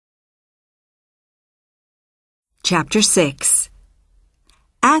Chapter 6.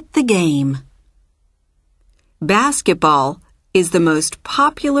 At the Game. Basketball is the most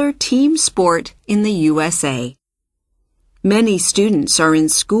popular team sport in the USA. Many students are in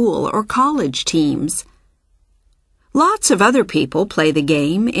school or college teams. Lots of other people play the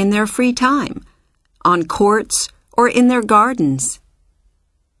game in their free time, on courts or in their gardens.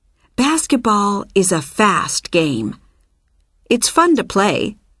 Basketball is a fast game. It's fun to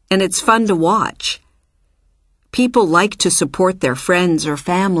play, and it's fun to watch. People like to support their friends or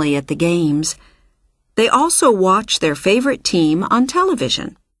family at the games. They also watch their favorite team on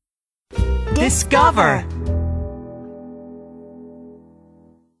television. Discover!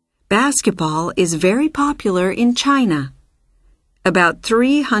 Basketball is very popular in China. About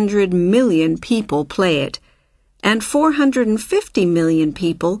 300 million people play it, and 450 million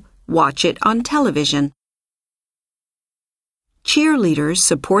people watch it on television. Cheerleaders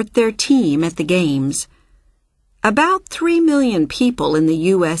support their team at the games. About 3 million people in the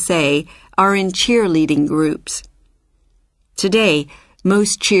USA are in cheerleading groups. Today,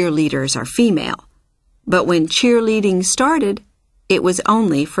 most cheerleaders are female, but when cheerleading started, it was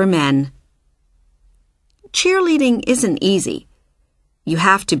only for men. Cheerleading isn't easy. You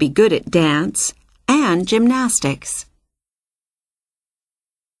have to be good at dance and gymnastics.